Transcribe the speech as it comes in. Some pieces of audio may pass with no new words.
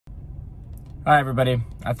Hi everybody,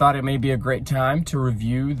 I thought it may be a great time to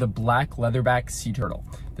review the black leatherback sea turtle.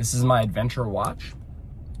 This is my adventure watch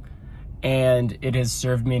and it has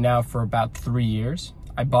served me now for about 3 years.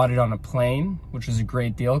 I bought it on a plane, which was a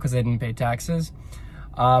great deal because I didn't pay taxes.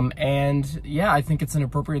 And yeah, I think it's an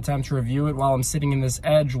appropriate time to review it while I'm sitting in this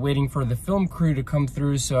Edge waiting for the film crew to come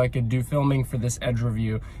through so I could do filming for this Edge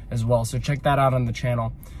review as well. So check that out on the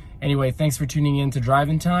channel. Anyway, thanks for tuning in to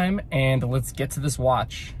Driving Time and let's get to this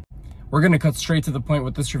watch. We're gonna cut straight to the point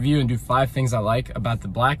with this review and do 5 things I like about the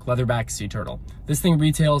black leatherback sea turtle. This thing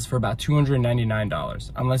retails for about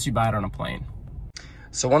 $299, unless you buy it on a plane.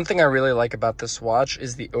 So one thing I really like about this watch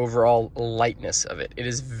is the overall lightness of it. It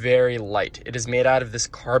is very light. It is made out of this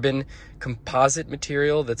carbon composite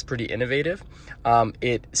material that's pretty innovative.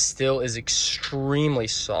 It still is extremely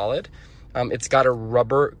solid. It's got a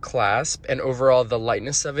rubber clasp, and overall the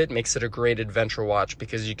lightness of it makes it a great adventure watch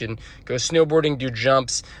because you can go snowboarding, do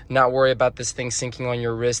jumps, not worry about this thing sinking on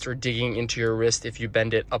your wrist or digging into your wrist if you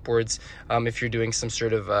bend it upwards, if you're doing some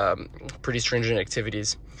sort of pretty stringent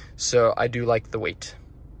activities. So I do like the weight.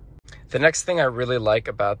 The next thing I really like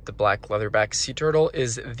about the black leatherback sea turtle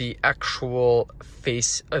is the actual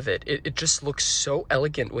face of it. It just looks so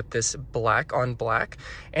elegant with this black on black,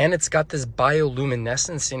 and it's got this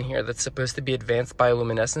bioluminescence in here that's supposed to be advanced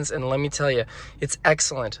bioluminescence, and let me tell you, it's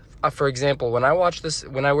excellent. For example, when I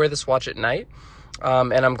wear this watch at night,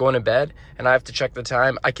 and I'm going to bed and I have to check the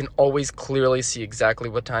time, I can always clearly see exactly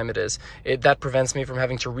what time it is. That prevents me from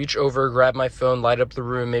having to reach over, grab my phone, light up the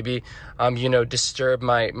room, maybe, disturb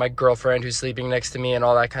my girlfriend who's sleeping next to me and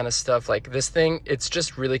all that kind of stuff. Like this thing, it's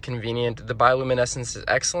just really convenient. The bioluminescence is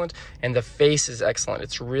excellent and the face is excellent.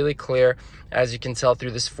 It's really clear, as you can tell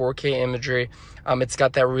through this 4K imagery. It's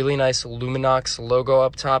got that really nice Luminox logo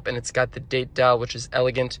up top, and it's got the date dial, which is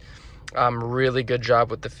elegant. Really good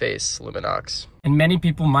job with the face, Luminox. And many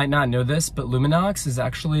people might not know this, but Luminox is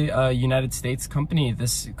actually a United States company.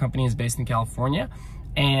 This company is based in California,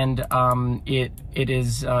 and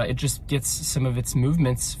it just gets some of its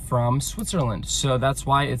movements from Switzerland. So that's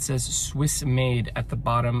why it says Swiss made at the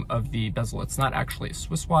bottom of the bezel. It's not actually a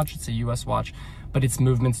Swiss watch, it's a US watch, but its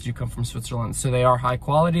movements do come from Switzerland. So they are high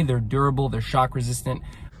quality, they're durable, they're shock resistant.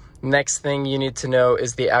 Next thing you need to know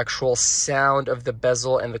is the actual sound of the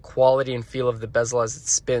bezel and the quality and feel of the bezel as it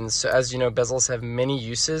spins. So as you know, bezels have many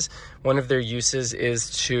uses. One of their uses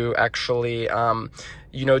is to actually,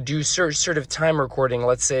 do sort of time recording.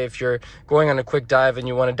 Let's say if you're going on a quick dive and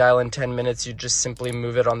you want to dial in 10 minutes, you just simply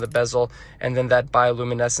move it on the bezel and then that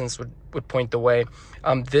bioluminescence would point the way.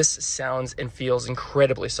 This sounds and feels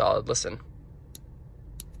incredibly solid. Listen.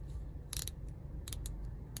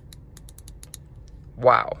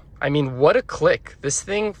 Wow. I mean, what a click. This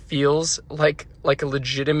thing feels like a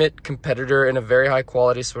legitimate competitor in a very high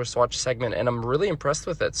quality Swiss watch segment, and I'm really impressed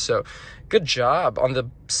with it. So good job on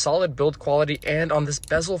the solid build quality and on this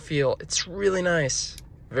bezel feel. It's really nice.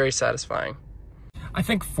 Very satisfying. I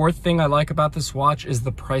think fourth thing I like about this watch is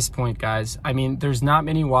the price point, guys. I mean, there's not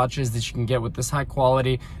many watches that you can get with this high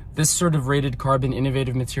quality, this sort of rated carbon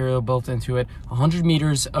innovative material built into it, 100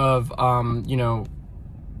 meters of,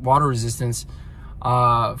 water resistance,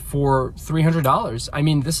 for $300. I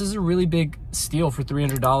mean, this is a really big steal for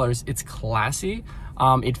 $300. It's classy,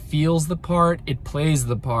 it feels the part, it plays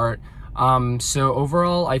the part. So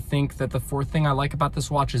overall, I think that the fourth thing I like about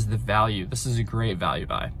this watch is the value. This is a great value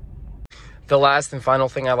buy. The last and final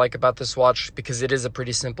thing I like about this watch, because it is a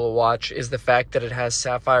pretty simple watch, is the fact that it has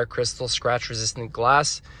sapphire crystal scratch resistant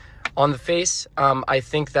glass on the face. I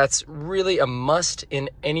think that's really a must in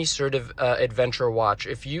any sort of adventure watch.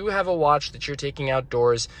 If you have a watch that you're taking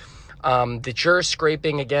outdoors, that you're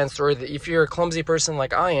scraping against, or if you're a clumsy person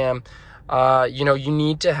like I am, you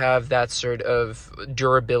need to have that sort of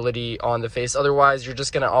durability on the face. Otherwise, you're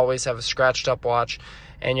just going to always have a scratched up watch,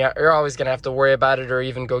 and you're always going to have to worry about it or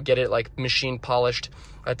even go get it like machine polished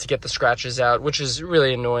to get the scratches out, which is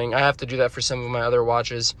really annoying. I have to do that for some of my other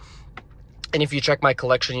watches. And if you check my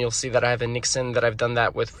collection, you'll see that I have a Nixon that I've done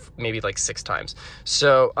that with maybe like 6 times.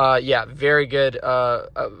 So yeah, very good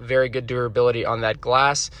durability on that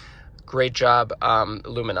glass. Great job,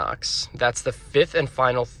 Luminox. That's the 5th and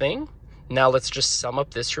final thing. Now let's just sum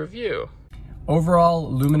up this review.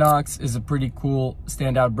 Overall, Luminox is a pretty cool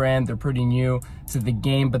standout brand. They're pretty new to the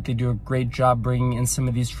game, but they do a great job bringing in some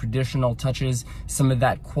of these traditional touches, some of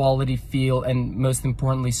that quality feel, and most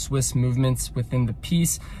importantly, Swiss movements within the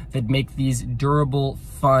piece that make these durable,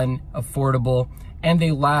 fun, affordable, and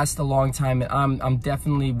they last a long time. I'm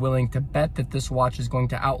definitely willing to bet that this watch is going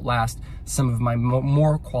to outlast some of my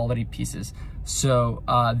more quality pieces. So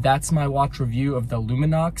that's my watch review of the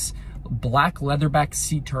Luminox Black Leatherback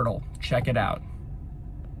Sea Turtle. Check it out.